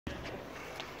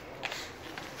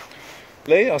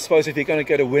Lee, I suppose if you're going to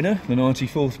get a winner, the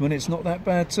 94th minute, it's not that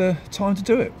bad time to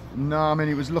do it. No, I mean,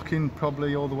 it was looking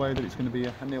probably all the way that it's going to be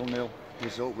a 0-0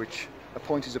 result, which a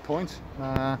point is a point.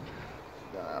 I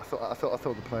thought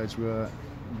the players were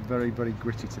very, very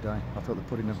gritty today. I thought they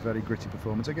put in a very gritty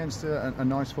performance against a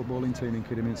nice footballing team in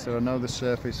Kidderminster. I know the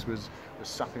surface was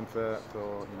sapping for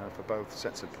both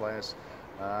sets of players.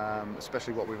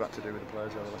 Especially what we've had to do with the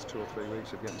players over the last 2 or 3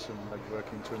 weeks of getting some leg work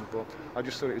into them. But I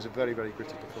just thought it was a very, very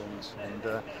gritty performance,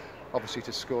 and obviously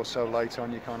to score so late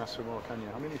on, you can't ask for more, can you?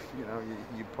 I mean, if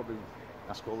you probably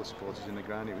ask all the supporters in the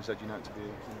ground, it was edging out to be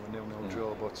a 0-0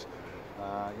 draw. But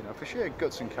for sheer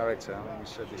guts and character, I mean, we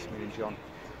said this, me and John,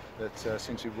 that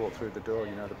since we've walked through the door,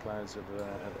 the players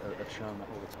have shown that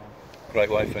all the time. Great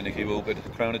way for Nicky Walker to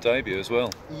crown a debut as well.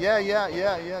 Yeah.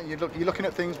 You're looking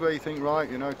at things where you think, right,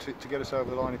 to get us over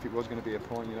the line, if it was going to be a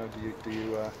point, do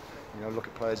you look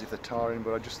at players if they're tiring?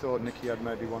 But I just thought Nicky had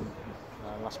maybe one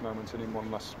last moment in him,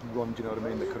 one last run, do you know what I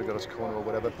mean, that could have got us a corner or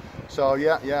whatever. So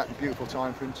yeah, beautiful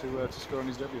time for him to score on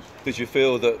his debut. Did you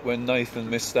feel that when Nathan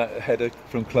missed that header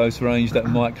from close range, that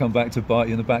might come back to bite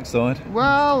you in the backside?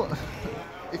 Well,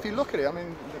 if you look at it, I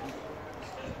mean,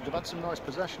 they've had some nice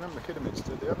possession, haven't they,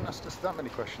 Kidderminster? They haven't asked us that many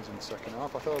questions in the second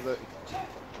half. I thought that,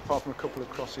 apart from a couple of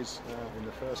crosses in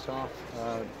the first half,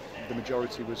 the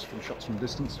majority was from shots from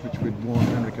distance, which we'd warned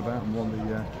Henrik about and warned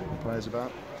the players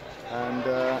about.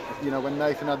 And when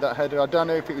Nathan had that header, I don't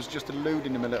know if it was just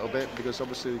eluding him a little bit, because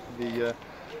obviously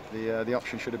the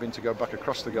option should have been to go back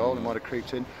across the goal and might have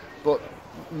creeped in. But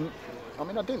I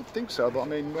mean, I didn't think so, but I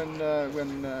mean, when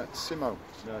Simo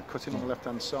cut in on the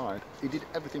left-hand side, he did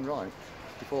everything right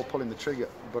before pulling the trigger.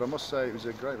 But I must say, it was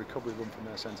a great recovery run from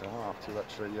their centre half to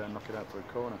actually knock it out for a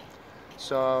corner.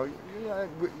 So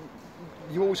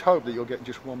you always hope that you'll get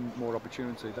just one more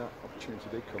opportunity. That opportunity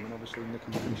did come, and obviously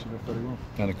Nicky finished it off very well.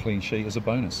 And a clean sheet as a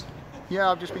bonus. Yeah,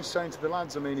 I've just been saying to the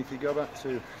lads, I mean, if you go back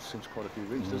to, it seems quite a few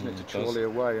weeks, doesn't it, to Chorley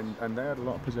away, and they had a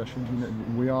lot of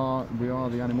possession. We are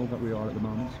the animal that we are at the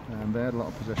moment, and they had a lot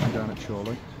of possession down at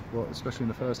Chorley. Well, especially in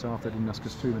the first half, they didn't ask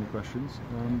us too many questions.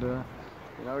 And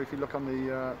if you look on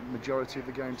the majority of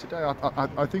the game today,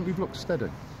 I think we've looked steady,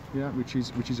 which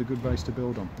is a good base to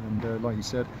build on. And like you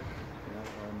said,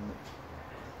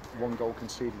 one goal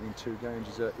conceded in 2 games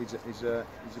is a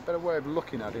better way of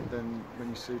looking at it than when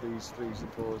you see these 3s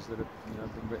and 4s that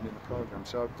have been written in the programme.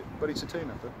 So, but it's a team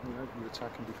effort. You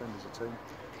attack and defend as a team,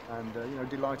 and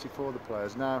delighted for the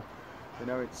players. Now,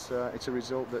 it's a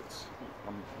result that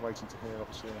I'm waiting to hear,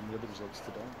 obviously, on the other results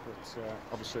today. But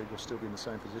obviously, we'll still be in the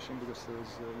same position because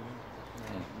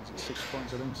there's 6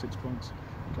 points, I think, 6 points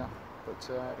gap. But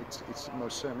it's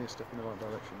most certainly a step in the right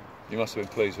direction. You must have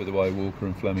been pleased with the way Walker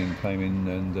and Fleming came in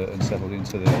and settled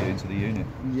into the unit.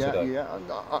 Yeah, today.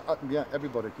 yeah,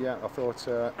 everybody. Yeah, I thought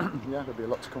there'll be a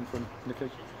lot to come from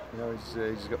Nicky.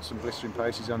 He's got some blistering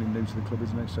pace. He's only new to the club,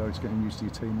 isn't he? So he's getting used to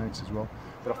your teammates as well.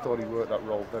 But I thought he worked that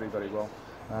role very, very well.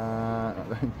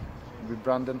 With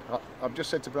Brandon, I've just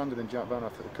said to Brandon and Jack Van,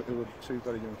 they were 2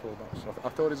 very young fullbacks. I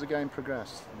thought as the game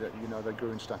progressed that they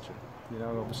grew in stature.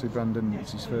 Obviously Brandon,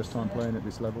 it's his first time playing at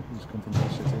this level. He's come from Hull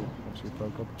City, obviously a pro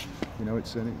club.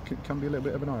 It can be a little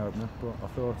bit of an eye opener. But I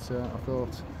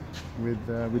thought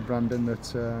with Brandon that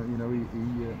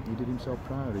he did himself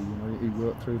proud. He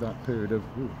worked through that period of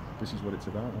this is what it's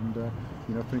about, and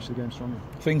finished the game strongly.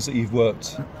 Things that you've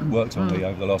worked on, Lee,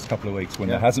 over the last couple of weeks when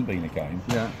there hasn't been a game.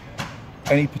 Yeah.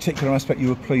 Any particular aspect you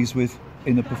were pleased with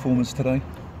in the performance today?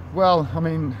 Well, I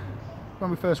mean,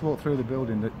 when we first walked through the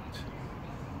building, that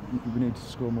we need to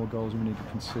score more goals and we need to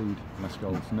concede less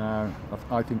goals. Now,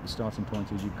 I think the starting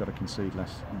point is you've got to concede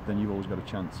less, then you've always got a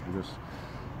chance, because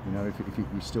if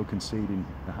you're still conceding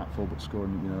a hatful but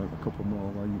scoring a couple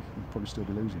more, well, you'll probably still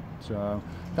be losing. So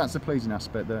that's the pleasing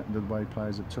aspect, the way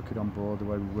players have took it on board, the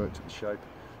way we worked at the shape.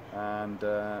 And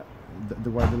the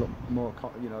way they look more,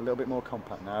 a little bit more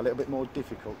compact now, a little bit more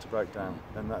difficult to break down,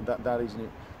 and that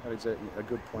is a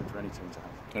good point for any team to have.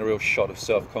 And a real shot of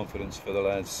self-confidence for the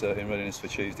lads in readiness for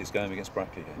Tuesday's game against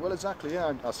Brackley. Well, exactly.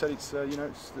 Yeah, I said it's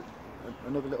it's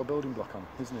another little building block on,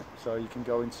 isn't it? So you can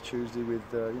go into Tuesday with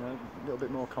a little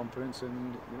bit more confidence,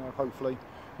 and hopefully.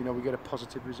 We get a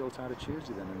positive result out of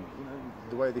Tuesday then, and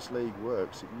the way this league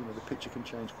works, the picture can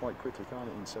change quite quickly, can't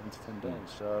it, in 7 to 10 days.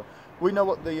 So we know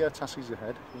what the task is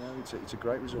ahead. It's a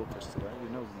great result for us today. We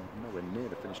know nowhere near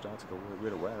the finished article.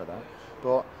 We're aware of that.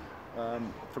 But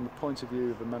from the point of view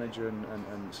of a manager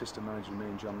and assistant manager, me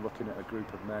and John, looking at a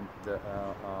group of men that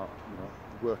are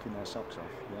working their socks off,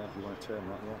 if you want to term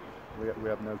that, we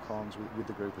have no qualms with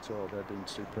the group at all. They're doing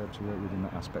superb to work with in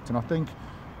that aspect, and I think,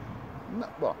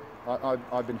 well.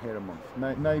 I've been here a month.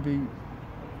 Maybe,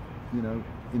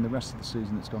 in the rest of the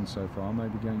season that's gone so far,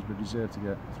 maybe Gainsborough deserved to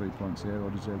get 3 points here, or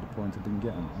deserved a point and didn't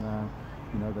get them.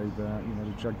 Now,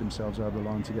 they've dragged themselves over the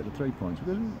line to get the 3 points.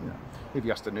 Because, if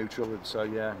you asked the neutral, they'd say,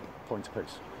 yeah, point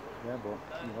apiece. Yeah, but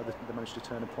they managed to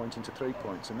turn a point into 3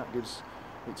 points, and that gives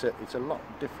it's a lot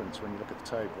difference when you look at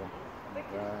the table.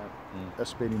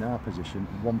 Us being in our position,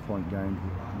 1 point gained,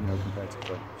 compared to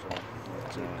 3. So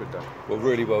it's a good day. Well,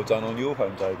 really well done on your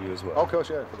home debut as well. Oh, of course,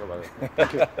 yeah. I forgot about it.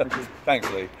 Thank you. Thank you.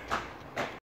 Thanks, Lee.